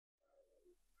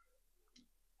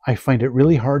I find it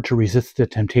really hard to resist the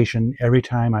temptation every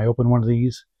time I open one of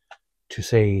these to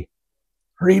say,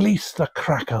 "Release the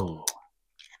crackle."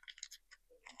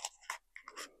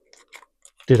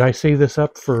 Did I save this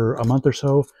up for a month or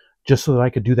so just so that I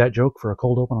could do that joke for a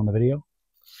cold open on the video?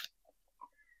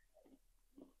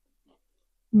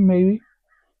 Maybe.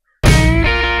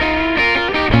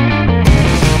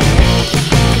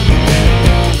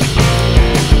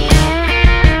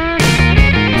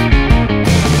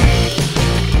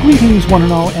 Greetings, one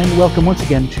and all, and welcome once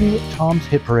again to Tom's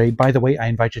Hit Parade. By the way, I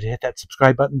invite you to hit that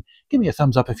subscribe button, give me a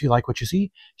thumbs up if you like what you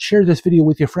see, share this video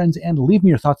with your friends, and leave me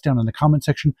your thoughts down in the comment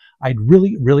section. I'd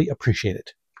really, really appreciate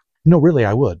it. No, really,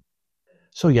 I would.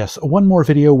 So yes, one more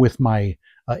video with my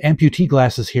amputee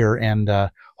glasses here, and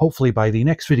hopefully by the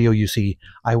next video you see,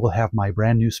 I will have my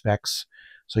brand new specs.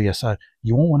 So yes,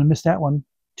 you won't want to miss that one.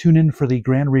 Tune in for the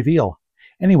grand reveal.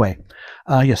 Anyway,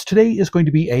 yes, today is going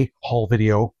to be a haul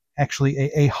video. Actually,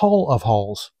 a haul of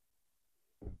hauls.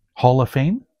 Hall of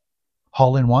Fame?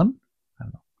 Haul in one? I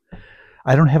don't know.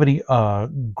 I don't have any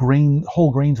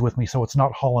whole grains with me, so it's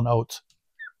not Hall and Oats.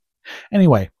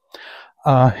 Anyway,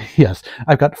 yes,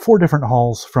 I've got 4 different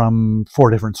hauls from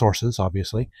 4 different sources,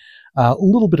 obviously. A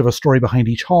little bit of a story behind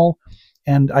each haul,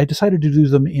 and I decided to do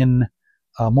them in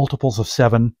multiples of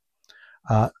 7.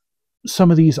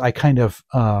 Some of these I kind of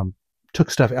took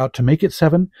stuff out to make it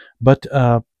 7, but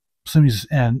some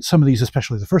of these,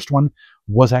 especially the first one,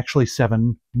 was actually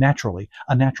 7 naturally,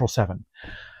 a natural 7.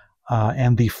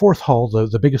 And the 4th haul,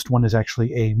 the biggest one, is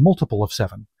actually a multiple of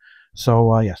 7.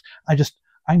 So yes,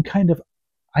 I'm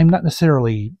not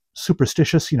necessarily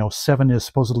superstitious. You know, 7 is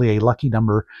supposedly a lucky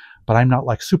number, but I'm not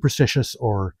like superstitious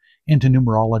or into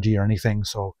numerology or anything.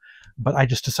 So, but I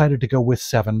just decided to go with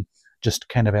 7, just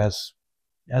kind of as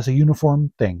a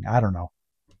uniform thing. I don't know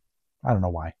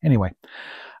why. Anyway.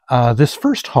 This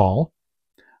first haul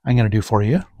I'm going to do for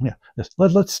you. Yeah,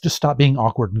 let's just stop being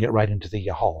awkward and get right into the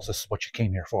hauls. This is what you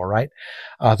came here for, right?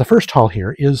 The first haul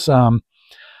here is,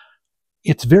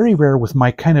 it's very rare with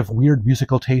my kind of weird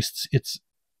musical tastes. It's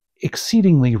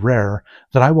exceedingly rare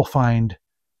that I will find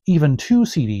even 2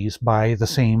 CDs by the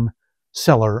same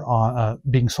seller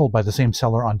being sold by the same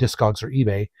seller on Discogs or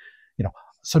eBay. You know,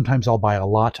 sometimes I'll buy a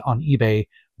lot on eBay,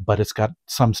 but it's got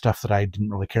some stuff that I didn't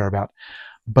really care about.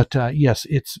 But yes,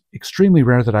 it's extremely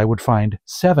rare that I would find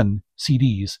 7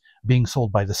 CDs being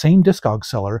sold by the same Discogs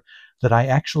seller that I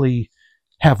actually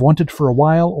have wanted for a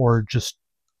while, or just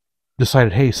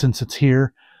decided, hey, since it's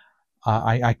here,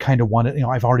 I kind of want it. You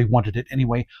know, I've already wanted it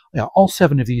anyway. Yeah, all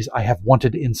 7 of these I have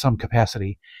wanted in some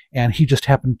capacity, and he just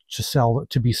happened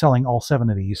to be selling all 7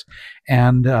 of these.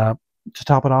 And to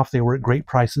top it off, they were at great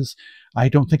prices. I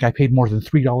don't think I paid more than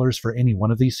 $3 for any one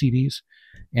of these CDs.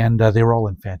 And they were all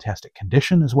in fantastic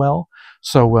condition as well.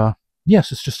 So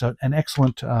yes, it's just an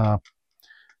excellent,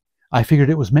 I figured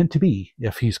it was meant to be.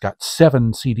 If he's got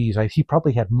 7 CDs, he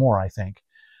probably had more, I think.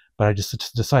 But I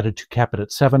just decided to cap it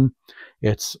at 7.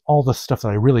 It's all the stuff that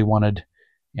I really wanted.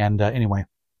 And anyway,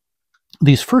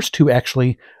 these first 2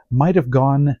 actually might have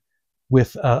gone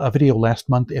with a video last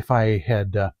month if I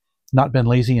had not been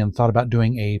lazy and thought about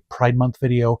doing a Pride Month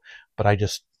video, but I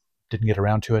just didn't get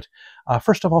around to it.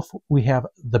 First of all, we have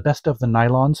The Best of the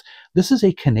Nylons. This is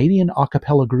a Canadian a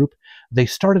cappella group. They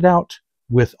started out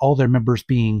with all their members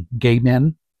being gay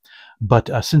men, but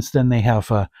since then they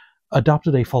have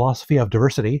adopted a philosophy of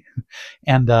diversity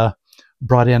and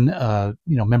brought in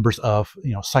members of,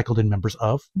 cycled in members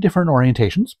of different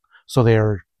orientations. So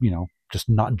they're, just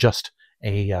not just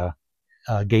a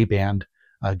gay band,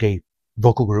 a gay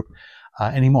vocal group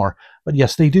anymore. But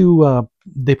yes, they do.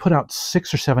 They put out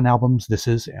 6 or 7 albums. This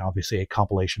is obviously a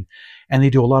compilation, and they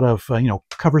do a lot of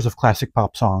covers of classic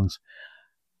pop songs.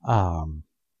 The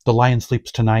Lion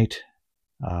Sleeps Tonight.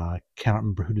 Cannot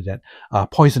remember who did that.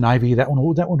 Poison Ivy. That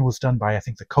one was done by, I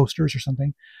think, the Coasters or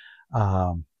something.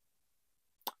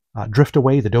 Drift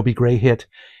Away, the Dobie Gray hit.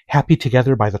 Happy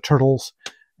Together by the Turtles.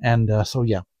 And so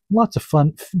yeah, lots of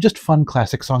fun, just fun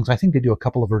classic songs. I think they do a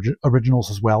couple of originals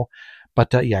as well.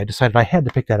 But yeah, I decided I had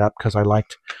to pick that up because I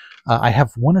liked. I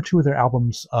have 1 or 2 of their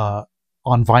albums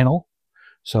on vinyl,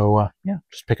 so yeah,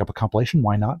 just pick up a compilation.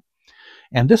 Why not?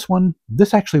 And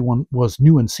this actually was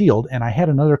new and sealed, and I had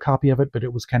another copy of it, but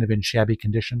it was kind of in shabby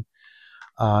condition.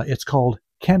 It's called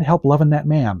 "Can't Help Lovin' That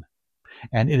Man,"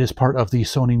 and it is part of the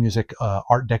Sony Music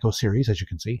Art Deco series, as you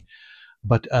can see.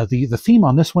 But the theme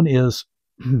on this one is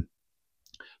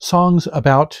songs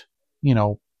about,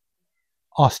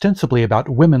 ostensibly about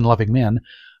women loving men,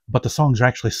 but the songs are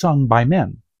actually sung by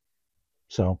men.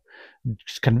 So it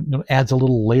just kind of adds a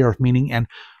little layer of meaning. And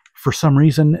for some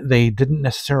reason, they didn't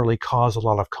necessarily cause a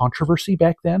lot of controversy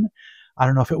back then. I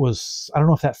don't know if it was, I don't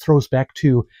know if that throws back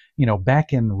to,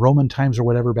 back in Roman times or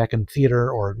whatever, back in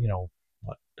theater, or,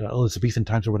 Elizabethan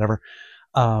times or whatever.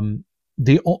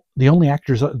 The only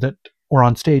actors that were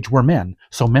on stage were men.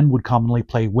 So men would commonly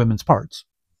play women's parts,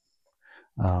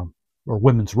 or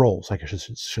women's roles, I guess I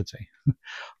should say.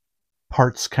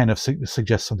 Parts kind of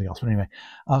suggest something else. But anyway,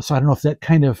 so I don't know if that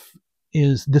kind of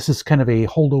this is kind of a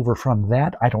holdover from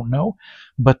that. I don't know.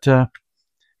 But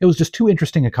it was just too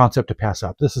interesting a concept to pass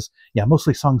up. This is,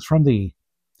 mostly songs from the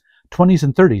 20s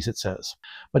and 30s, it says.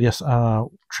 But yes,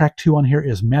 track 2 on here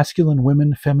is Masculine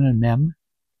Women, Feminine Men.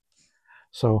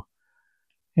 So,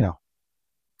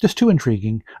 just too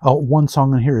intriguing. One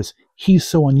song on here is He's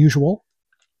So Unusual.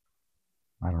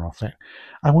 I don't know if that...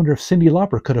 I wonder if Cyndi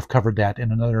Lauper could have covered that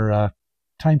in another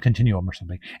time continuum or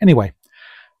something. Anyway,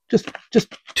 just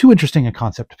too interesting a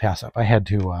concept to pass up. I had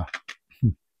to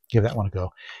give that one a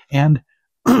go. And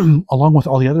along with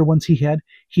all the other ones he had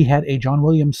a John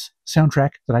Williams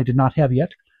soundtrack that I did not have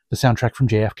yet, the soundtrack from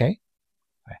JFK.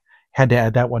 I had to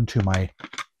add that one to my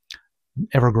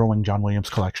ever-growing John Williams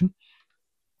collection.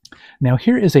 Now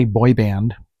here is a boy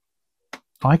band.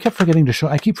 I keep forgetting to show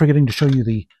you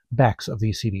the backs of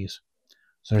these CDs.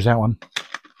 So there's that one.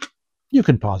 You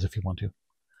can pause if you want to.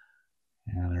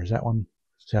 And there's that one.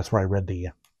 So that's where I read the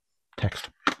text.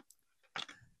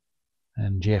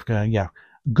 And JFK,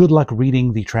 good luck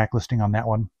reading the track listing on that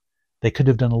one. They could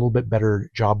have done a little bit better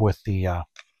job with the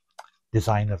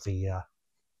design of the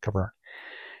cover art.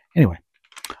 Anyway,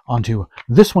 on to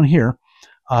this one here.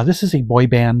 This is a boy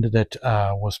band that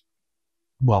was,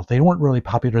 well, they weren't really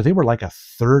popular. They were like a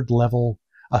third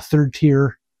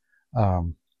tier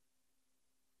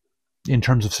in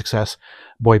terms of success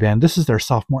boy band. This is their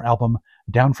sophomore album,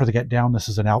 Down for the Get Down. This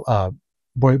is an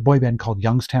boy band called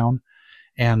Youngstown,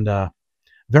 and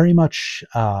very much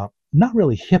not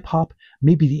really hip hop.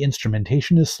 Maybe the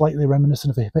instrumentation is slightly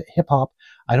reminiscent of hip hop.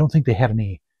 I don't think they had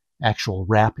any actual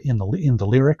rap in the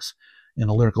lyrics, in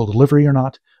the lyrical delivery or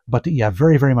not. But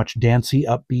very, very much dancey,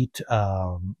 upbeat,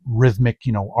 rhythmic,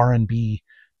 R&B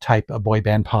type of boy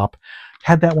band pop.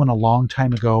 Had that one a long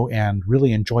time ago and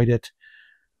really enjoyed it.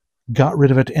 Got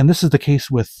rid of it, and this is the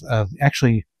case with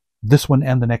actually this one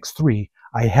and the next 3.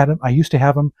 I used to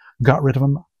have them, got rid of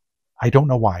them. I don't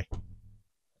know why.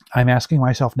 I'm asking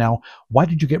myself now, why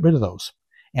did you get rid of those?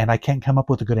 And I can't come up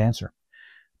with a good answer.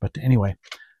 But anyway,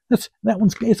 that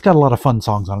one's, it's got a lot of fun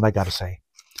songs on it, I gotta say.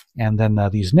 And then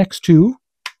these next 2,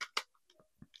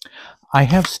 I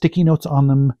have sticky notes on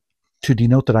them to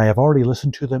denote that I have already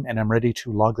listened to them and I'm ready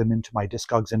to log them into my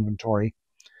Discogs inventory.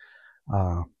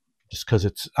 Just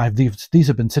because these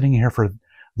have been sitting here for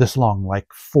this long, like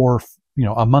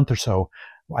a month or so.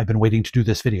 I've been waiting to do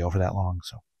this video for that long.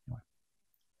 So anyway,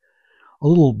 a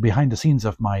little behind the scenes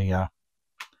of my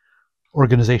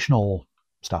organizational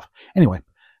stuff. Anyway,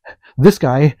 this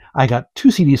guy, I got 2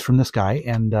 CDs from this guy,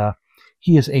 and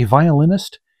he is a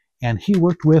violinist, and he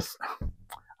worked with,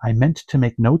 I meant to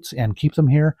make notes and keep them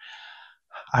here.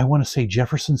 I want to say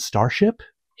Jefferson Starship.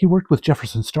 He worked with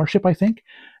Jefferson Starship, I think.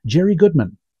 Jerry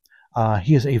Goodman.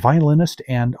 He is a violinist,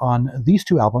 and on these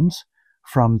 2 albums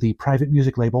from the private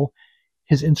music label,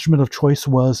 his instrument of choice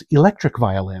was electric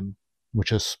violin,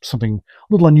 which is something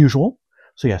a little unusual.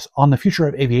 So yes, On the Future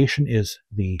of Aviation is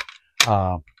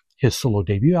his solo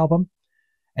debut album.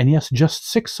 And yes, just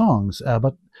 6 songs,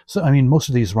 but so I mean, most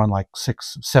of these run like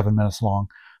 6-7 minutes long,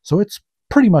 so it's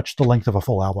pretty much the length of a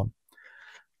full album.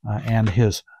 And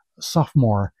his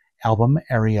sophomore album,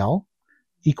 Ariel,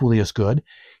 equally as good.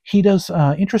 He does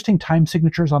interesting time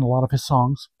signatures on a lot of his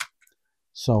songs.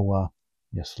 So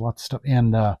yes, lots of stuff.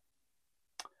 And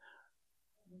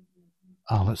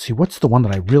let's see, what's the one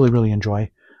that I really, really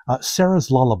enjoy?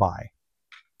 Sarah's Lullaby.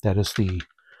 That is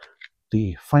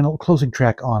the final closing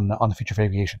track on the Future of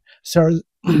Aviation.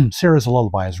 Sarah's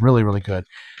Lullaby is really, really good,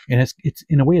 and it's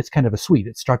in a way it's kind of a suite.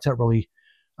 It starts out really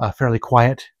fairly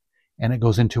quiet, and it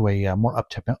goes into a more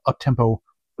up-tempo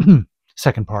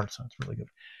second part. So it's really good.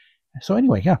 So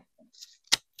anyway, yeah,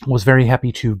 was very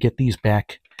happy to get these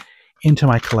back into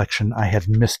my collection. I had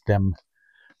missed them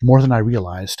more than I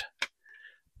realized.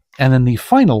 And then the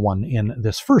final one in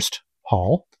this first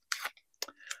haul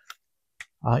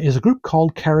is a group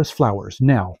called Kara's Flowers.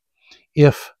 Now,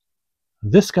 if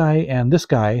this guy and this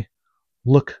guy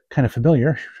look kind of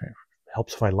familiar, it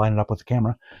helps if I line it up with the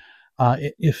camera.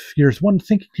 If you're one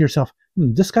thinking to yourself,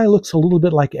 this guy looks a little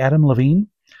bit like Adam Levine,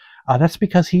 that's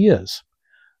because he is.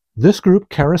 This group,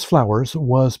 Kara's Flowers,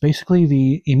 was basically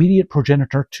the immediate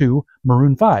progenitor to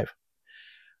Maroon 5.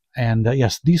 And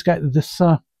yes, these guys,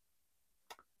 don't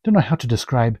know how to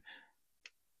describe.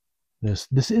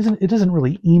 This isn't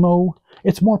really emo.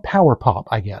 It's more power pop,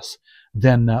 I guess,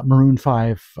 than Maroon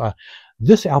 5.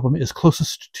 This album is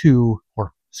closest to,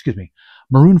 or excuse me,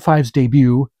 Maroon 5's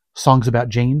debut, Songs About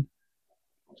Jane,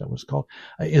 is that what it's called,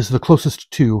 is the closest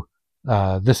to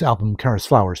this album, Kara's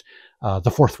Flowers,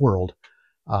 The Fourth World,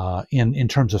 in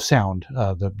terms of sound,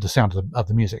 the sound of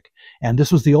the music. And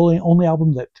this was the only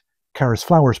album that Kara's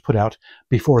Flowers put out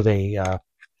before they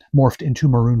morphed into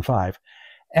Maroon 5.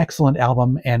 Excellent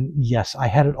album, and yes, I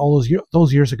had it all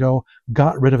those years ago,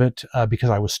 got rid of it because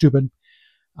I was stupid.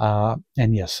 And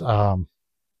yes,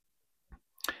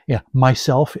 yeah,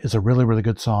 Myself is a really, really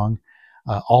good song.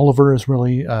 Oliver is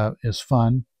really is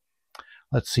fun.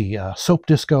 Let's see, Soap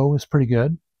Disco is pretty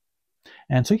good.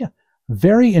 And so yeah,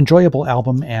 very enjoyable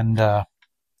album, and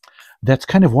that's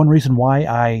kind of one reason why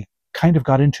I kind of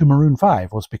got into Maroon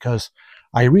 5, was because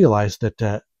I realized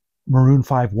that Maroon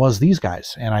 5 was these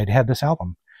guys, and I'd had this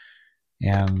album.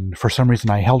 And for some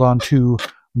reason I held on to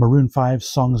Maroon 5's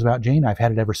Songs About Jane. I've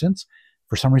had it ever since.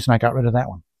 For some reason I got rid of that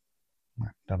one. I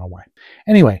don't know why.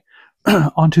 Anyway,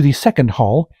 on to the second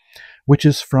haul, which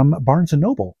is from Barnes &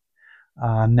 Noble.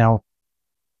 Now,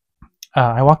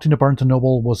 I walked into Barnes &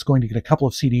 Noble, was going to get a couple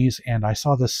of CDs, and I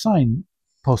saw this sign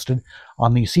posted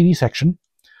on the CD section.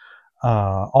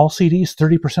 All CDs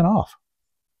 30% off.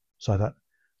 So I thought,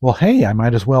 well, hey, I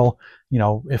might as well,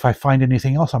 if I find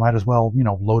anything else, I might as well,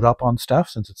 load up on stuff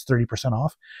since it's 30%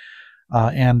 off.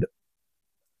 And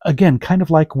again, kind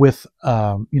of like with,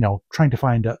 trying to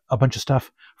find a bunch of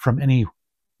stuff from any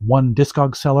one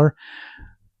Discogs seller,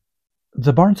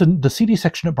 the CD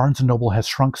section at Barnes & Noble has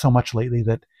shrunk so much lately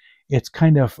that it's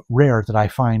kind of rare that I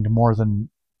find more than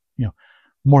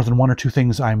one or two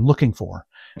things I'm looking for,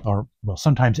 or, well,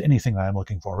 sometimes anything that I'm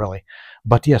looking for, really.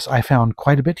 But yes, I found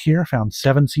quite a bit here. Found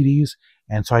 7 CDs,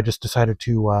 and so I just decided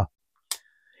to.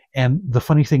 And the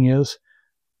funny thing is,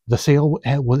 the sale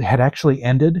had actually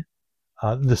ended.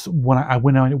 When I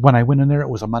went in there, it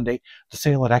was a Monday. The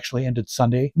sale had actually ended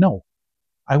Sunday. No,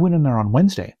 I went in there on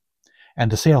Wednesday, and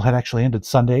the sale had actually ended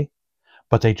Sunday,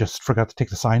 but they just forgot to take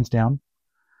the signs down.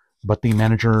 But the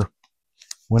manager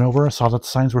went over, saw that the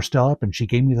signs were still up, and she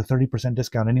gave me the 30%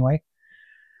 discount anyway.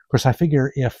 Of course, I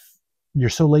figure if you're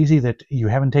so lazy that you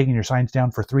haven't taken your signs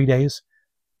down for 3 days,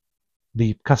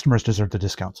 the customers deserve the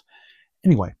discounts.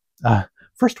 Anyway,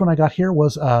 first one I got here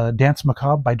was Dance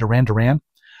Macabre by Duran Duran.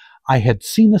 I had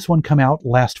seen this one come out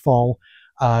last fall,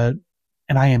 and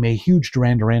I am a huge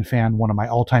Duran Duran fan, one of my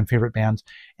all-time favorite bands,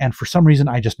 and for some reason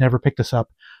I just never picked this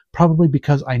up, probably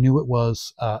because I knew it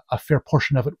was a fair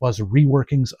portion of it was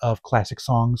reworkings of classic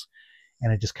songs,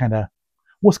 and it just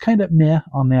was kind of meh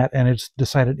on that, and it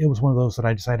was one of those that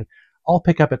I decided I'll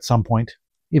pick up at some point,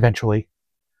 eventually.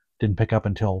 Didn't pick up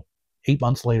until 8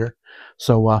 months later.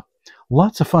 So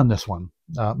lots of fun, this one.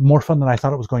 More fun than I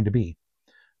thought it was going to be.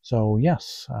 So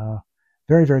yes,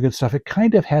 very, very good stuff. It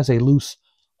kind of has a loose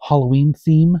Halloween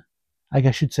theme, I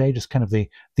guess you'd say. Just kind of the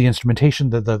instrumentation,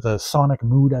 the sonic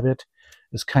mood of it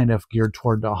is kind of geared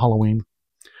toward Halloween.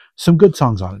 Some good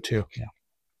songs on it too. Yeah.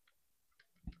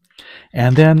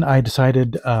 And then I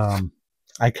decided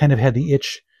I kind of had the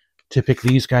itch to pick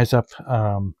these guys up.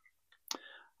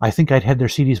 I think I'd had their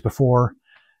CDs before.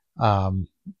 And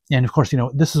of course,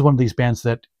 this is one of these bands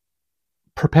that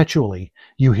perpetually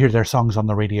you hear their songs on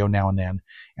the radio now and then.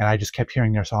 And I just kept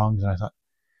hearing their songs, and I thought,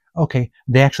 okay,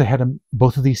 they actually had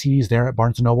both of these CDs there at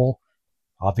Barnes & Noble,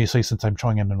 obviously, since I'm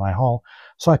showing them in my haul.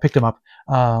 So I picked them up.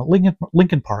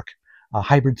 Linkin Park,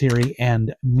 Hybrid Theory,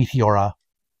 and Meteora.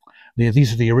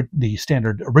 These are the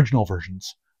standard original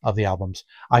versions of the albums.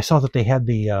 I saw that they had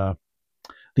the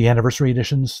anniversary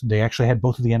editions. They actually had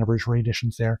both of the anniversary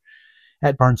editions there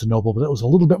at Barnes & Noble, but it was a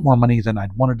little bit more money than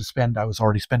I'd wanted to spend. I was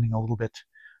already spending a little bit,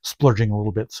 splurging a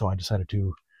little bit, so I decided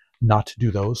to not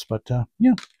do those. But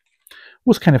yeah,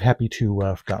 was kind of happy to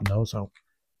have gotten those. I'll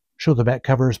show the back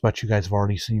covers, but you guys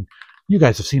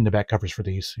have seen the back covers for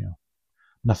these.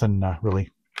 Nothing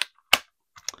really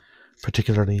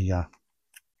particularly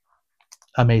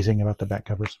amazing about the back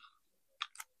covers.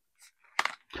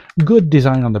 Good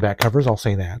design on the back covers, I'll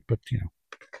say that, but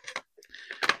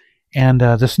And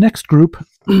this next group,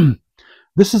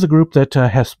 this is a group that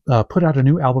has put out a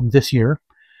new album this year,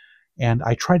 and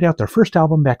I tried out their first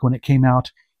album back when it came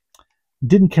out.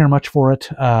 Didn't care much for it,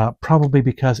 probably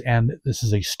because, and this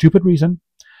is a stupid reason,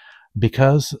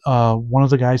 because one of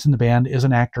the guys in the band is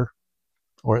an actor,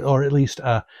 or at least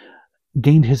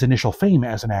gained his initial fame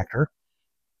as an actor.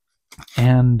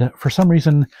 And for some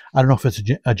reason, I don't know if it's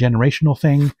a generational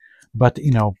thing, but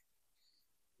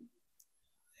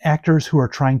actors who are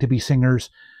trying to be singers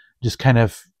just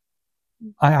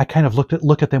I kind of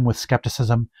look at them with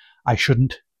skepticism. I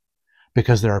shouldn't,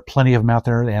 because there are plenty of them out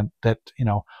there and that, you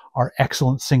know, are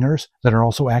excellent singers that are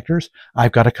also actors.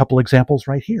 I've got a couple examples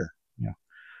right here. You know,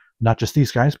 not just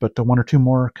these guys, but the one or two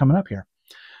more coming up here.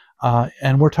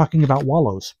 And we're talking about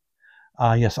Wallows.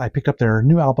 Yes, I picked up their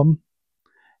new album,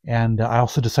 and I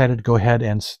also decided to go ahead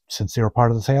and, since they were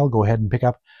part of the sale, go ahead and pick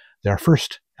up their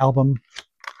first album,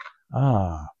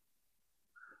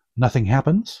 Nothing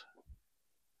Happens.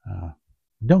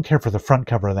 Don't care for the front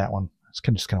cover of that one. It's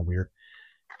just kind of weird.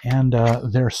 And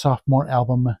their sophomore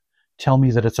album, Tell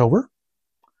Me That It's Over.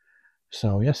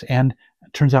 So yes, and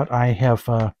it turns out I have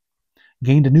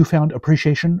gained a newfound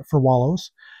appreciation for Wallows.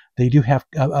 They do have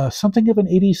something of an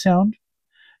 80s sound,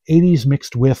 80s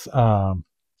mixed with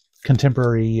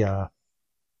contemporary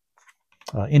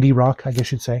indie rock, I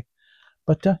guess you'd say.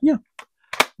 But yeah,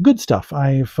 good stuff.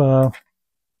 I've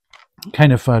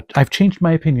changed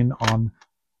my opinion on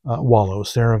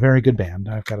Wallows. They're a very good band,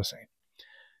 I've got to say.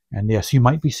 And yes, you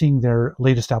might be seeing their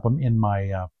latest album in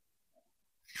my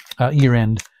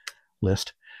year-end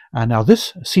list. Now,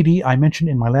 this CD I mentioned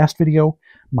in my last video,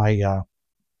 my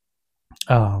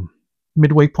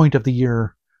midway point of the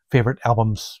year favorite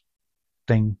albums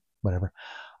thing, whatever.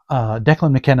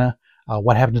 Declan McKenna,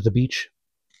 What Happened to the Beach.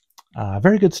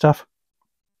 Very good stuff.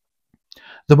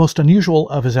 The most unusual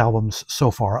of his albums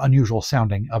so far, unusual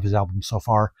sounding of his albums so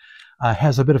far,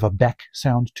 has a bit of a Beck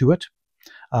sound to it.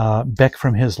 Beck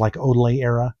from his like Odelay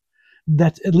era.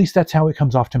 At least that's how it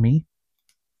comes off to me.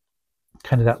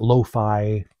 Kind of that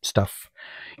lo-fi stuff.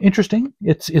 Interesting.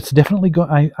 It's definitely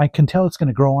I can tell it's going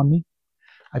to grow on me.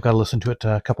 I've got to listen to it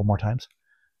a couple more times.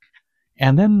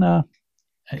 And then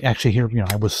actually here, you know,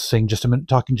 I was saying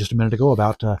talking just a minute ago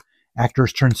about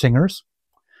actors turned singers.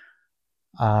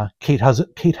 Kate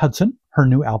Hudson, her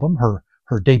new album,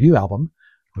 her debut album,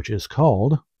 which is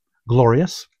called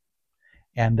Glorious.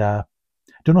 And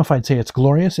don't know if I'd say it's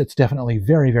glorious. It's definitely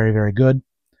very, very, very good.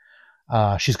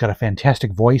 She's got a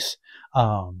fantastic voice.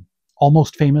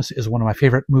 Almost Famous is one of my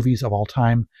favorite movies of all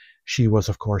time. She was,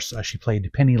 of course, she played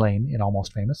Penny Lane in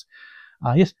Almost Famous.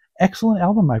 Yes, excellent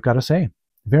album, I've got to say.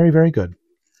 Very, very good.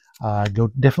 Go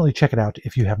definitely check it out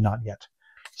if you have not yet.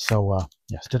 So,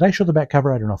 yes, did I show the back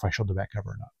cover? I don't know if I showed the back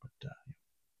cover or not, but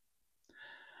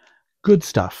good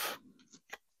stuff.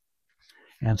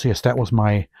 And so, yes, that was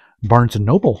my Barnes &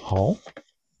 Noble haul.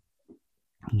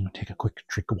 I'm going to take a quick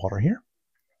drink of water here.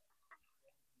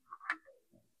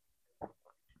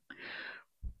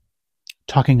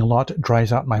 Talking a lot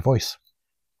dries out my voice.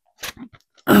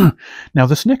 Now,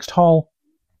 this next haul,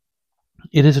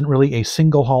 it isn't really a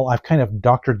single haul. I've kind of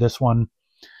doctored this one.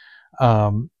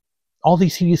 All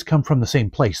these CDs come from the same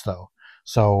place, though.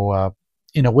 So,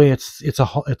 in a way, it's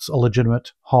a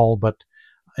legitimate haul, but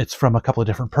it's from a couple of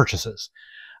different purchases.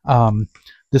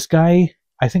 This guy,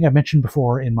 I think I mentioned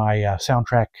before in my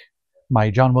soundtrack, my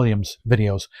John Williams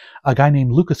videos, a guy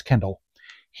named Lucas Kendall.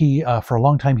 He, for a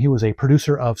long time, he was a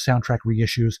producer of soundtrack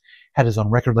reissues, had his own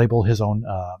record label, his own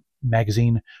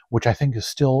magazine, which I think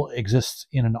still exists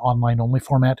in an online-only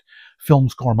format, Film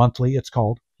Score Monthly, it's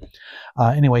called.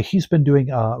 Anyway, he's been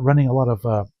running a lot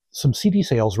of some CD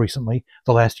sales recently,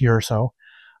 the last year or so,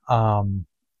 and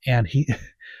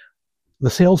the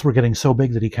sales were getting so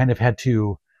big that he kind of had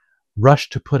to rush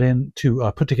to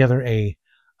put together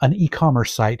an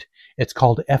e-commerce site. It's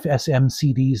called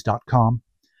fsmcds.com.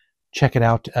 Check it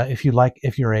out if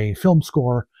you're a film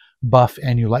score buff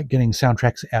and you like getting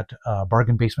soundtracks at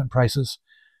bargain basement prices.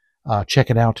 Check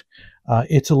it out.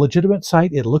 It's a legitimate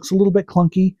site. It looks a little bit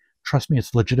clunky. Trust me,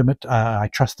 it's legitimate. I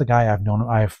trust the guy.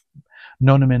 I've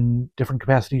known him in different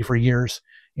capacity for years,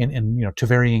 in to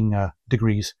varying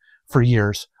degrees for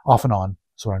years, off and on.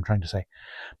 That's what I'm trying to say.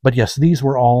 But yes, these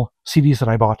were all CDs that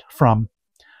I bought from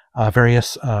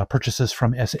various purchases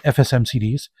from FSM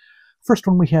CDs. First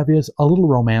one we have is A Little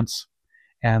Romance,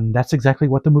 and that's exactly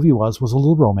what the movie was A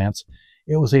Little Romance.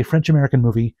 It was a French-American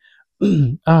movie.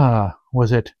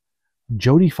 Was it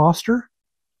Jodie Foster?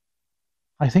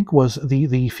 I think was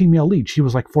the female lead. She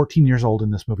was like 14 years old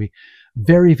in this movie.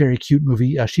 Very, very cute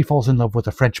movie. She falls in love with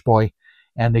a French boy,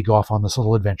 and they go off on this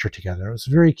little adventure together. It was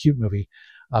a very cute movie.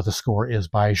 The score is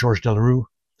by Georges Delerue,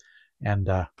 and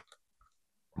I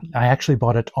actually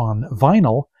bought it on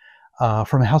vinyl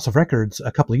from a House of Records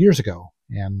a couple of years ago,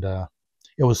 and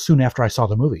it was soon after I saw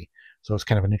the movie, so it's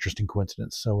kind of an interesting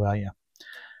coincidence. So yeah,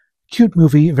 cute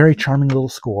movie, very charming little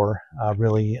score,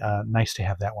 really nice to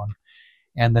have that one.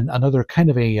 And then another kind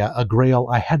of a grail.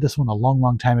 I had this one a long,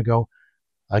 long time ago.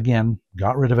 Again,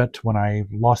 got rid of it when I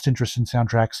lost interest in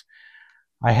soundtracks.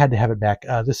 I had to have it back.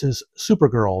 This is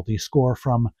Supergirl, the score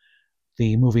from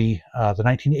the movie, the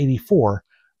 1984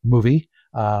 movie,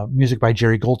 music by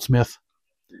Jerry Goldsmith.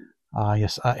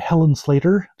 Yes, Helen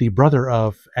Slater, the brother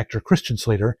of actor Christian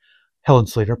Slater. Helen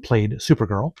Slater played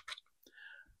Supergirl.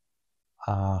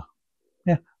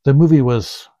 Yeah, the movie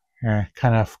was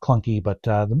kind of clunky, but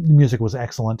the music was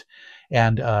excellent.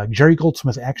 And Jerry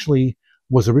Goldsmith actually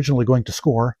was originally going to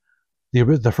score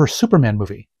the first Superman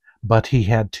movie, but he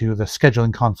had to, the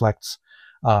scheduling conflicts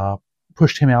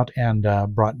pushed him out and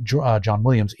brought John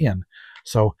Williams in.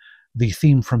 So the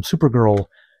theme from Supergirl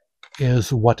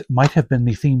is what might have been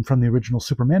the theme from the original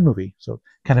Superman movie. So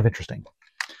kind of interesting.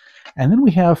 And then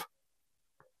we have,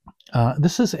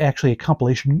 this is actually a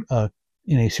compilation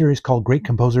in a series called Great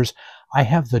Composers. I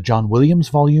have the John Williams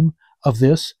volume of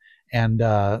this, and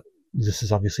this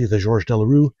is obviously the Georges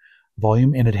Delerue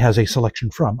volume, and it has a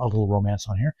selection from A Little Romance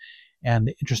on here.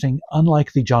 And interesting,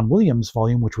 unlike the John Williams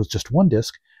volume, which was just one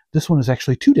disc, this one is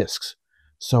actually 2 discs.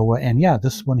 So, and yeah,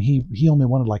 this one, he only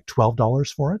wanted like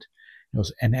 $12 for it. It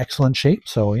was in excellent shape,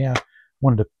 so yeah,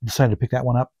 decided to pick that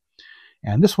one up.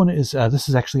 And this one is, this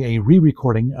is actually a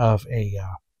re-recording of a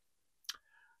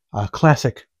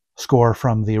classic score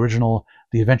from the original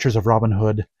The Adventures of Robin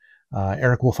Hood,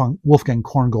 Eric Wolfgang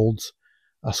Korngold's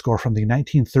score from the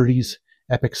 1930s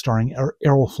epic starring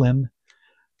Errol Flynn.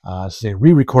 This is a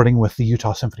re-recording with the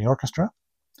Utah Symphony Orchestra.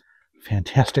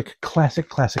 Fantastic, classic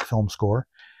film score.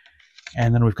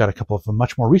 And then we've got a couple of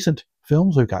much more recent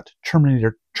films. We've got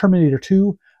Terminator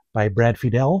 2 by Brad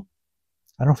Fiedel.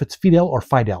 I don't know if it's Fidel or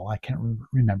Fidel. I can't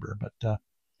remember. But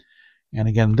and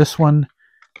again, this one,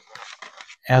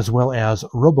 as well as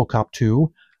RoboCop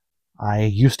 2, I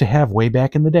used to have way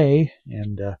back in the day.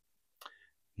 And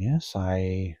yes,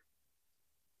 I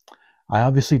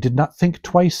obviously did not think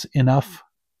twice enough,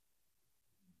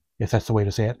 if that's the way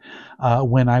to say it,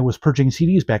 when I was purging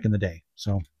CDs back in the day.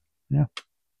 So, yeah.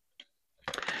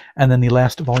 And then the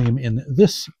last volume in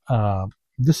this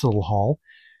this little haul,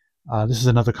 this is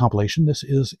another compilation.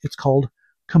 It's called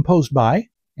Composed By,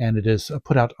 and it is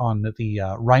put out on the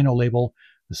Rhino label.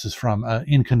 This is from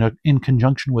in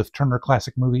conjunction with Turner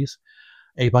Classic Movies,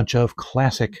 a bunch of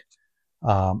classic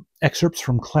excerpts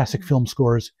from classic film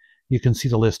scores. You can see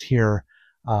the list here.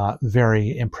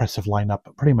 Very impressive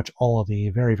lineup. Pretty much all of the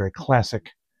very, very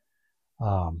classic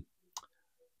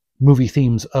movie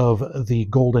themes of the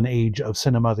golden age of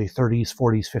cinema, the 30s,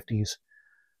 40s,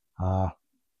 50s.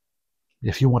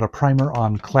 If you want a primer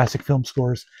on classic film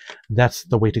scores, that's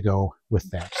the way to go with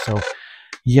that. So,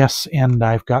 yes, and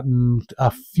I've gotten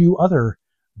a few other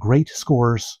great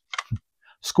scores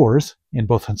in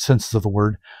both senses of the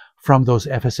word, from those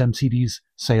FSM CDs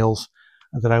sales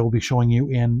that I will be showing you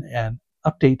in an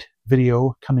update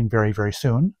video coming very, very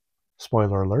soon.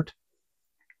 Spoiler alert.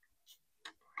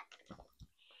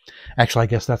 Actually, I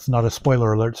guess that's not a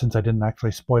spoiler alert, since I didn't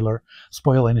actually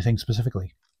spoil anything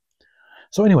specifically.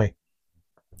 So anyway,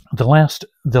 the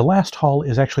last haul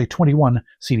is actually 21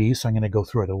 CDs, so I'm going to go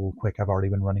through it a little quick. I've already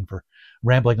been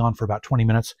rambling on for about 20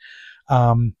 minutes.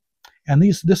 And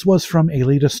this was from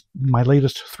my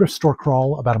latest thrift store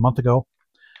crawl about a month ago.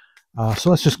 So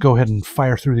let's just go ahead and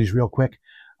fire through these real quick.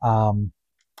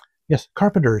 Yes,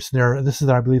 Carpenters. This is,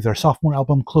 I believe, their sophomore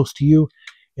album, Close to You.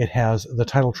 It has the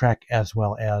title track, as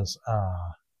well as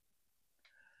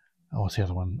what's the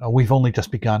other one? We've Only Just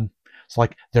Begun. It's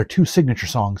like their 2 signature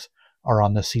songs are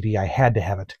on this CD. I had to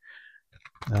have it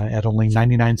at only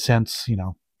 99 cents. You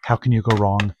know, how can you go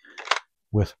wrong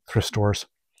with thrift stores?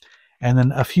 And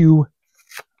then a few,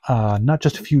 not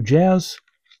just a few jazz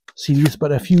CDs,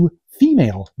 but a few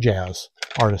female jazz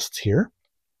artists here.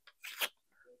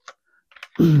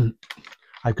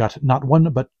 I've got not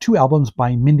one, but 2 albums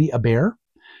by Mindy Aber.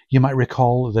 You might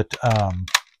recall that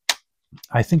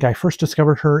I think I first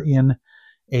discovered her in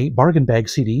a Bargain Bag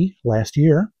CD last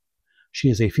year. She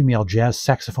is a female jazz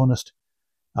saxophonist,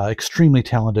 extremely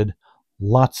talented,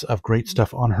 lots of great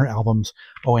stuff on her albums.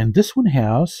 Oh, and this one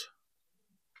has,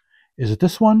 is it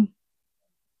this one?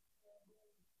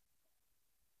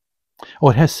 Oh,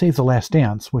 it has Save the Last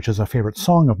Dance, which is a favorite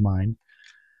song of mine.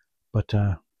 But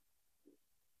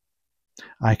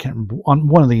I can't remember. On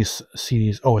one of these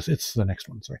CDs, oh, it's the next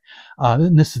one, sorry.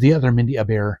 And this is the other Mindy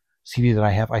Aber CD that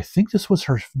I have. I think this was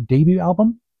her debut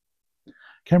album.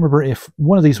 Can't remember if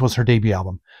one of these was her debut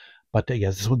album. But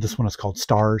yes, this one is called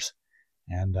Stars.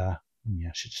 And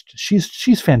yeah,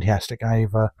 she's fantastic.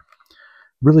 I've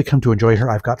really come to enjoy her.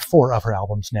 I've got 4 of her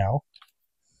albums now.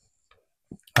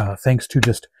 Thanks to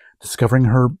just discovering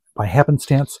her by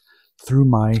happenstance through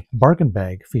my Bargain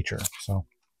Bag feature. So,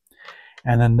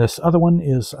 and then this other one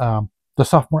is the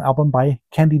sophomore album by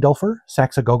Candy Dulfer,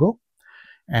 Sax a Go-Go.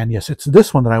 And yes, it's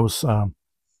this one that I was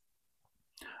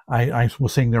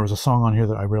saying there was a song on here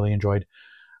that I really enjoyed.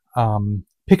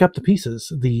 Pick Up the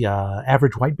Pieces, the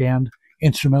Average White Band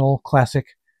instrumental classic.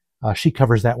 She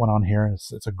covers that one on here.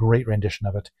 It's a great rendition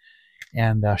of it.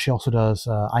 And she also does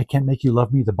I Can't Make You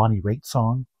Love Me, the Bonnie Raitt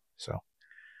song. So,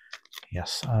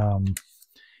 yes.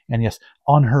 And yes,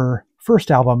 on her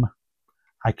first album,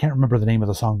 I can't remember the name of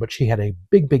the song, but she had a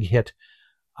big, big hit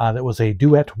that was a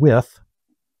duet with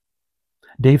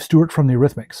Dave Stewart from the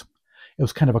Eurythmics. It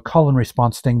was kind of a call and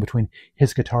response thing between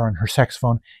his guitar and her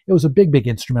saxophone. It was a big, big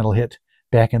instrumental hit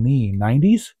back in the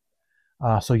 90s.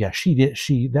 So yeah,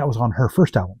 that was on her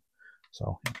first album.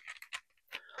 So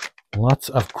lots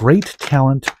of great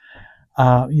talent.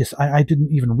 Yes, I didn't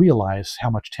even realize how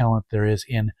much talent there is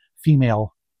in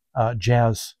female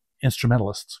jazz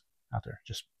instrumentalists out there.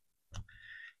 Just,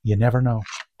 you never know.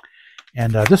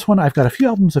 And this one, I've got a few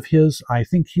albums of his. I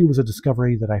think he was a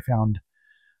discovery that I found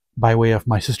by way of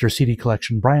my sister's CD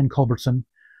collection, Brian Culbertson.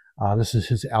 This is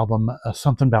his album,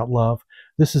 Something About Love.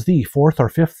 This is the 4th or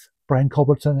 5th Brian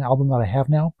Culbertson album that I have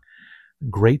now.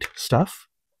 Great stuff.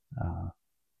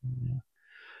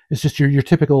 It's just your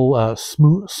typical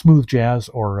smooth jazz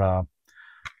or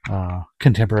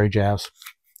contemporary jazz.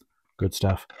 Good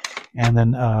stuff. And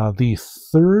then the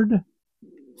third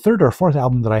or fourth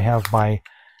album that I have by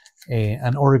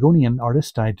an Oregonian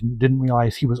artist. I didn't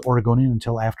realize he was Oregonian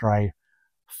until after I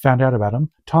found out about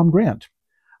him. Tom Grant.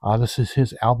 This is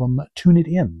his album Tune It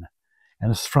In,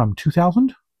 and this is from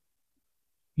 2000.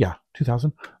 Yeah,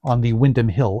 2000 on the Windham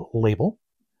Hill label.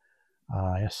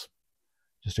 Yes,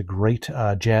 just a great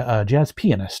jazz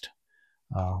pianist.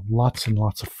 Lots and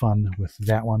lots of fun with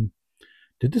that one.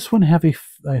 Did this one have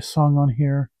a song on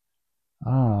here?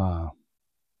 Oh,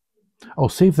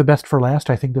 Save the Best for Last.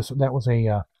 I think that was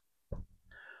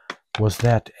was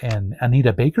that an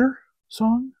Anita Baker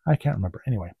song? I can't remember.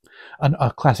 Anyway,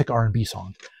 a classic R&B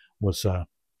song was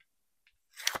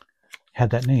had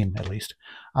that name at least.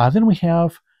 Then we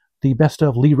have the best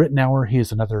of Lee Ritenour. He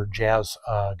is another jazz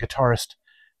guitarist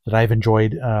that I've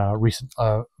enjoyed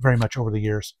very much over the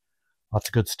years. Lots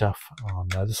of good stuff.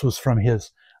 This was from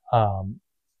his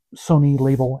Sony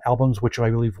label albums, which I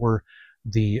believe were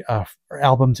the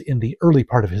albums in the early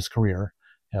part of his career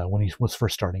when he was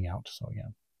first starting out. So yeah,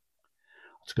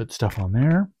 lots of good stuff on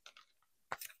there.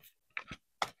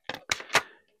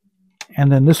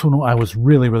 And then this one I was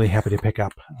really, really happy to pick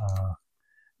up.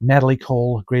 Natalie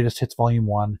Cole, Greatest Hits Volume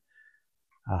 1.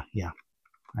 Yeah,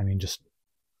 I mean, just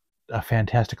a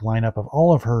fantastic lineup of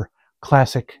all of her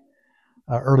classic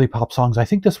early pop songs. I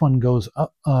think this one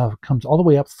comes all the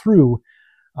way up through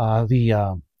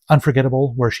the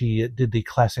Unforgettable, where she did the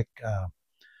classic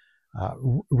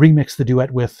remix, the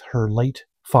duet with her late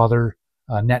father,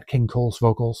 Nat King Cole's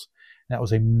vocals. That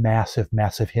was a massive,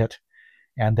 massive hit,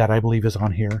 and that I believe is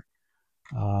on here.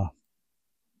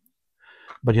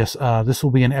 But yes, this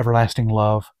will be an Everlasting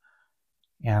Love.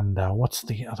 And what's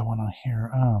the other one on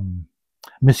here?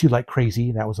 Miss You Like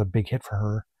Crazy. That was a big hit for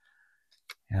her.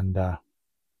 And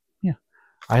yeah,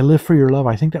 I Live for Your Love.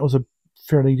 I think that was a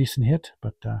fairly decent hit,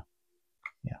 but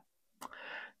yeah,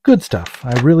 good stuff.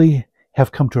 I really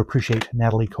have come to appreciate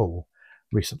Natalie Cole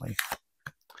recently.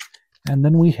 And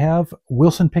then we have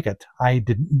Wilson Pickett. I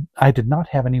did not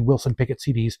have any Wilson Pickett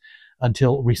CDs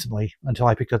until recently, until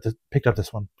I picked up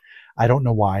this one. I don't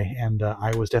know why, and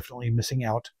I was definitely missing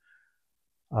out.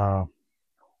 I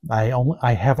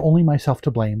have only myself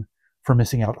to blame for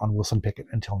missing out on Wilson Pickett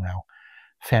until now.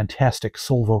 Fantastic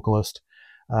soul vocalist.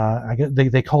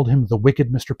 They called him the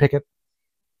Wicked Mr. Pickett.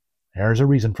 There's a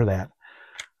reason for that.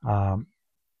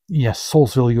 Yes,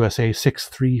 Soulsville, USA,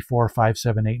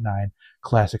 6345789.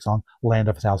 Classic song, Land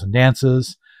of a Thousand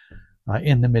Dances,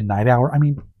 In the Midnight Hour. I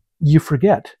mean, you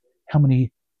forget how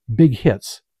many big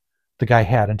hits the guy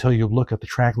had until you look at the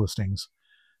track listings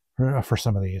for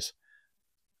some of these.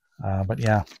 But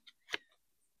yeah,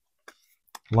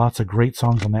 lots of great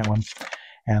songs on that one.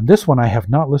 And this one I have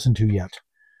not listened to yet.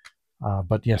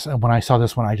 But yes, when I saw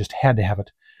this one, I just had to have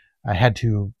it. I had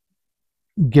to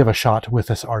give a shot with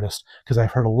this artist because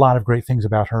I've heard a lot of great things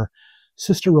about her.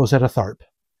 Sister Rosetta Tharpe.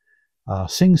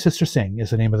 Sing Sister Sing is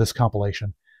the name of this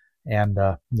compilation. And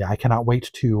yeah, I cannot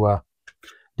wait to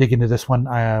dig into this one.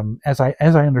 As I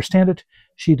understand it,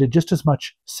 she did just as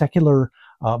much secular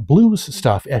blues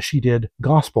stuff as she did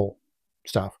gospel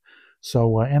stuff.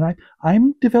 So, and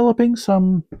I'm developing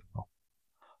some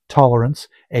tolerance.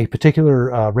 A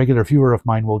particular regular viewer of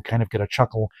mine will kind of get a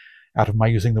chuckle out of my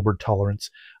using the word tolerance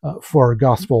for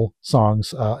gospel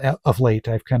songs of late.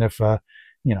 I've kind of,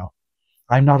 you know,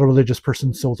 I'm not a religious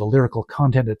person, so the lyrical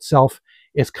content itself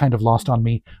is kind of lost on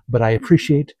me, but I've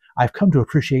come to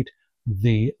appreciate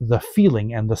the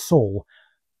feeling and the soul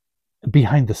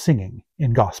behind the singing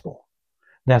in gospel.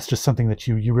 That's just something that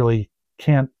you really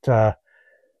can't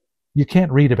you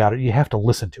can't read about it. You have to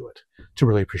listen to it to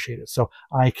really appreciate it. So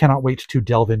I cannot wait to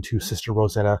delve into Sister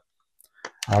Rosetta.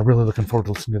 Really looking forward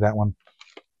to listening to that one.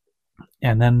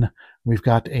 And then we've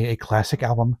got a classic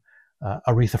album,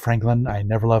 Aretha Franklin. I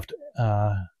never loved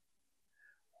a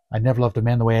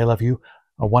Man the Way I Love You.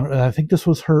 I think this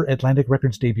was her Atlantic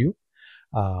Records debut.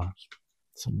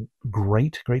 Some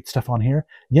great stuff on here.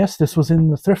 Yes, this was in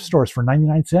the thrift stores for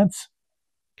 99 cents.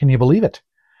 Can you believe it?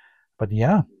 But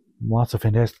yeah, lots of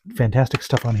fantastic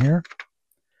stuff on here.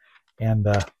 And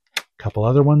a couple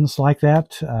other ones like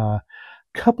that.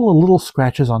 Couple of little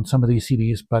scratches on some of these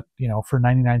CDs, but you know, for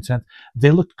 99 cents,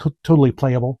 they look totally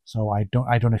playable. So I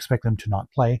don't expect them to not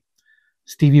play.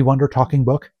 Stevie Wonder Talking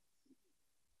Book.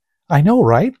 I know,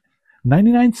 right?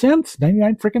 99 cents,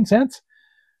 99 freaking cents.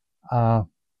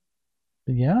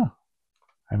 Yeah,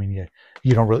 I mean,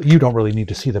 you don't really need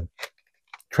to see the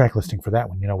track listing for that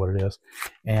one. You know what it is.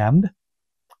 And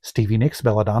Stevie Nicks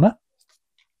Belladonna.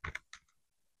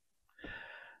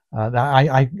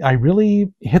 I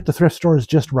really hit the thrift stores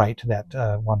just right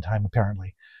that one time,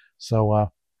 apparently.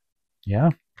 So,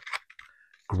 yeah,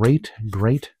 great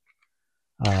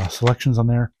selections on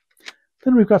there.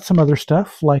 Then we've got some other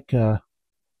stuff like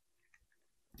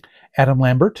Adam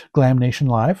Lambert, Glam Nation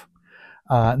Live.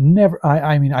 I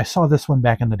mean, I saw this one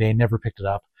back in the day, never picked it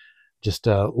up. Just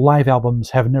live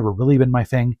albums have never really been my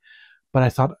thing, but I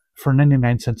thought for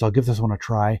 99 cents, I'll give this one a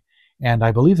try. And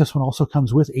I believe this one also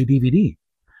comes with a DVD.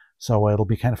 So it'll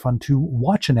be kind of fun to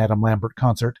watch an Adam Lambert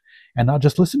concert and not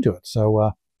just listen to it.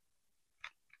 So,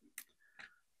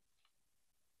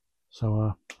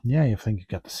 yeah, you think you've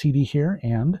got the CD here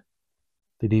and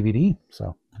the DVD.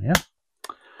 So, yeah.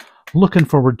 Looking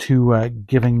forward to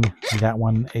giving that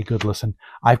one a good listen.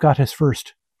 I've got his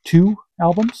first 2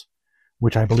 albums,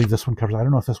 which I believe this one covers. I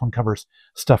don't know if this one covers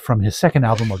stuff from his second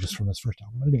album or just from his first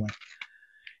album. But anyway.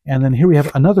 And then here we have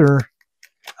another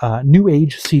New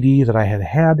Age CD that I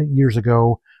had years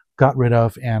ago, got rid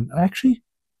of, and actually,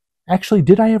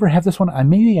 did I ever have this one?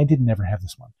 Maybe I didn't ever have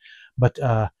this one. But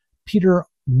Peter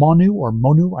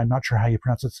Monu, I'm not sure how you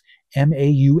pronounce it.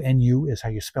 Maunu is how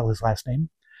you spell his last name.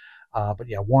 But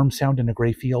yeah, Warm Sound in a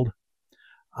Gray Field.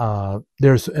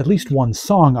 There's at least one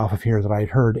song off of here that I'd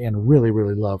heard and really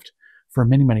loved for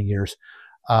many years.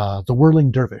 The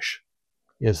Whirling Dervish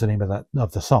is the name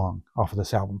of the song off of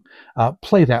this album.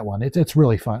 Play that one. It's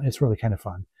really fun. It's really kind of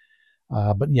fun.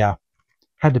 But yeah,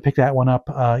 had to pick that one up.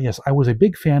 Yes, I was a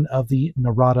big fan of the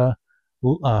Narada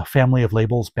family of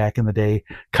labels back in the day,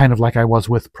 kind of like I was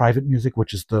with Private Music,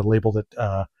 which is the label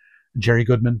that Jerry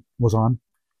Goodman was on.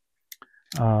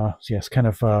 So yes, kind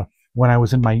of when I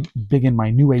was in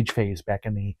my New Age phase back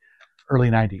in the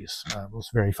early 90s. I was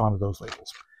very fond of those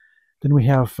labels. Then we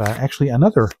have actually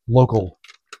another local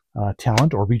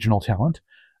talent or regional talent.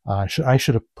 I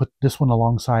should have put this one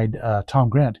alongside Tom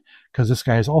Grant, because this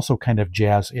guy is also kind of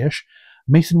jazz-ish.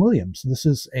 Mason Williams. This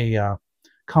is a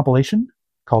compilation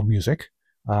called Music,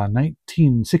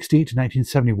 1968 to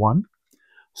 1971.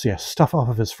 So yeah, stuff off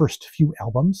of his first few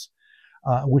albums,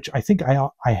 which I think I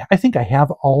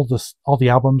have all the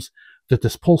albums that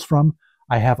this pulls from.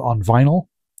 I have on vinyl,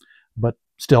 but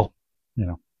still, you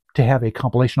know, to have a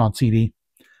compilation on CD,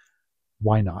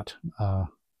 why not?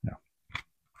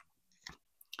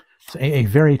 It's a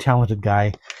very talented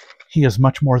guy. He is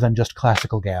much more than just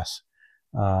classical gas,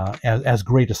 as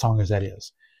great a song as that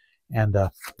is. And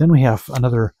then we have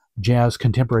another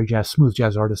contemporary jazz, smooth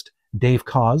jazz artist, Dave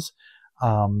Koz.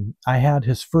 I have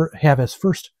his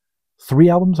first 3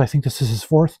 albums. I think this is his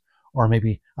 4th, or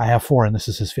maybe I have 4 and this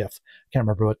is his 5th. Can't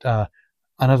remember. But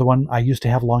another one I used to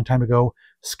have a long time ago,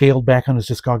 scaled back on his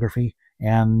discography,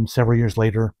 and several years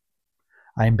later,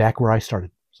 I'm back where I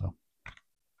started. So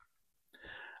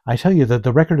I tell you that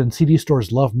the record and CD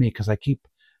stores love me because I keep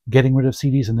getting rid of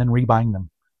CDs and then rebuying them.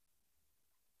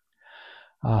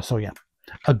 So yeah,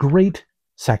 a great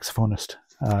saxophonist.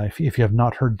 If you have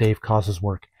not heard Dave Koz's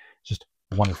work, just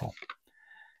wonderful.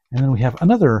 And then we have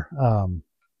another,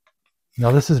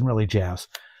 no, this isn't really jazz.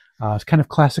 It's kind of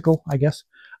classical, I guess.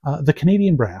 The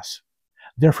Canadian Brass.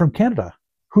 They're from Canada.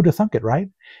 Who'd have thunk it, right?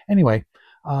 Anyway,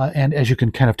 and as you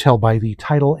can kind of tell by the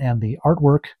title and the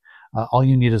artwork, All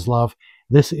You Need Is Love.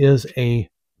 This is an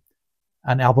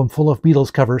album full of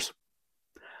Beatles covers.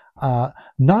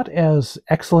 Not as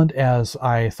excellent as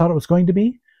I thought it was going to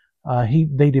be.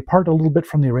 They depart a little bit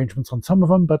from the arrangements on some of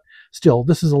them, but still,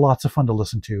 this is lots of fun to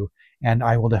listen to, and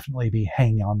I will definitely be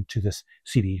hanging on to this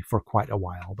CD for quite a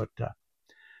while. But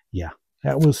yeah,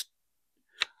 that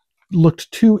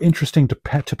looked too interesting to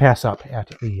pass up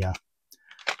at the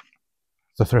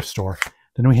thrift store.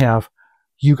 Then we have,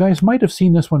 you guys might have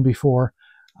seen this one before.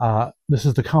 This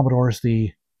is the Commodores,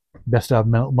 the Best of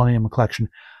Millennium Collection.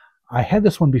 I had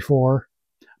this one before,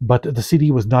 but the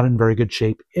CD was not in very good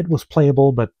shape. It was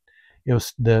playable, but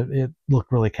it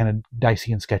looked really kind of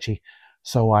dicey and sketchy.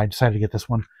 So I decided to get this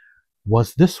one.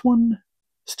 Was this one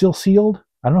still sealed?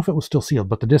 I don't know if it was still sealed,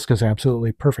 but the disc is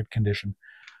absolutely perfect condition.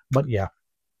 But yeah,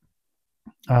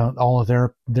 all of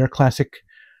their classic,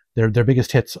 their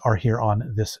biggest hits are here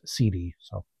on this CD.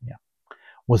 So yeah,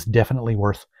 was definitely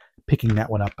worth picking that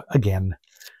one up again,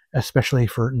 especially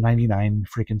for 99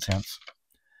 freaking cents.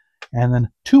 And then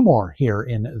two more here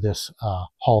in this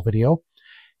haul video.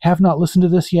 Have not listened to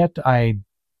this yet. I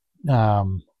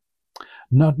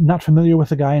not familiar with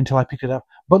the guy until I picked it up.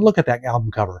 But look at that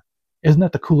album cover. Isn't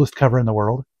that the coolest cover in the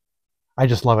world? I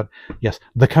just love it. Yes,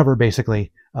 the cover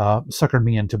basically suckered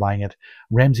me into buying it.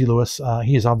 Ramsey Lewis,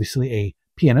 he is obviously a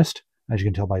pianist, as you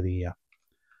can tell by the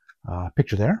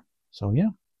picture there. So yeah.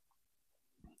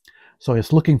 So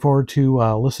it's looking forward to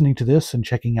listening to this and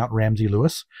checking out Ramsey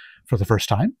Lewis for the first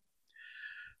time.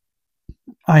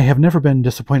 I have never been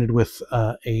disappointed with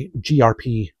a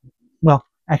GRP. Well,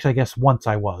 actually, I guess once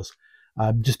I was,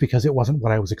 just because it wasn't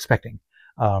what I was expecting.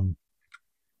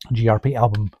 GRP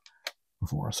album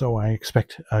before, so I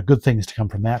expect good things to come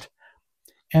from that.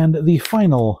 And the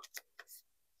final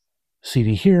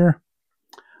CD here,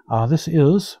 this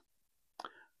is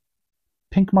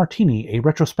Pink Martini, a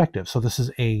retrospective. So this is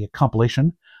a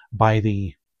compilation by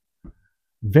the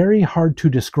very hard to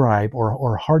describe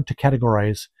or hard to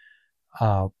categorize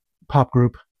pop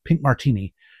group Pink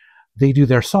Martini. They do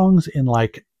their songs in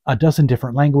like a dozen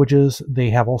different languages.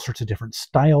 They have all sorts of different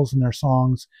styles in their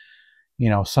songs. You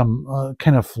know, some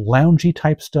kind of loungy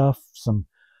type stuff, some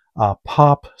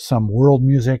pop, some world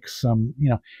music, some, you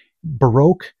know,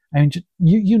 Baroque. I mean,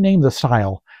 you name the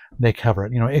style, they cover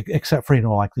it, you know, except for, you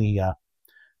know, like the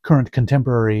current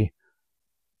contemporary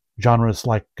genres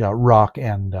like rock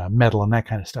and metal and that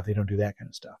kind of stuff. They don't do that kind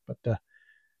of stuff. But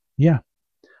yeah,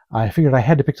 I figured I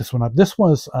had to pick this one up. This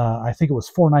was, I think it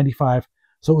was $4.95,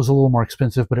 so it was a little more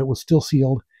expensive, but it was still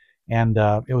sealed. And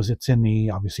it's in the,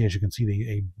 obviously, as you can see,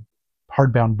 a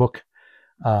hardbound book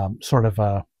sort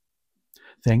of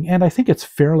thing. And I think it's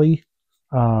fairly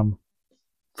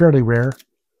rare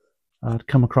to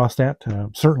come across that,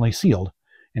 certainly sealed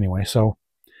anyway. So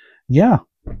yeah,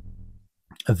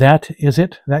 that is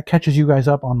it. That catches you guys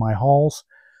up on my hauls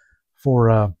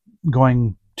for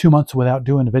going 2 months without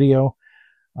doing a video.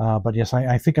 But yes,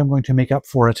 I think I'm going to make up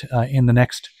for it in the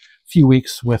next few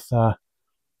weeks with,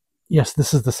 yes,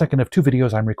 this is the second of 2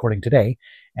 videos I'm recording today,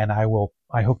 and I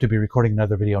hope to be recording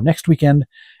another video next weekend.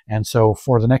 And so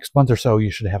for the next month or so,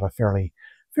 you should have a fairly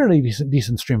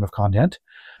decent stream of content.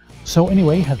 So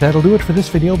anyway, that'll do it for this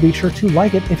video. Be sure to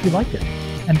like it if you liked it.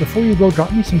 And before you go,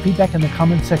 drop me some feedback in the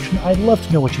comments section. I'd love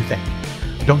to know what you think.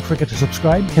 Don't forget to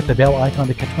subscribe, hit the bell icon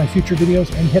to catch my future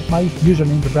videos, and hit my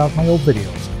username to browse my old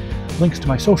videos. Links to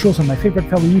my socials and my favorite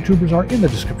fellow YouTubers are in the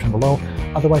description below.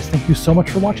 Otherwise, thank you so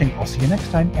much for watching. I'll see you next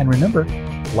time, and remember,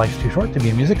 life's too short to be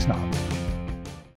a music snob.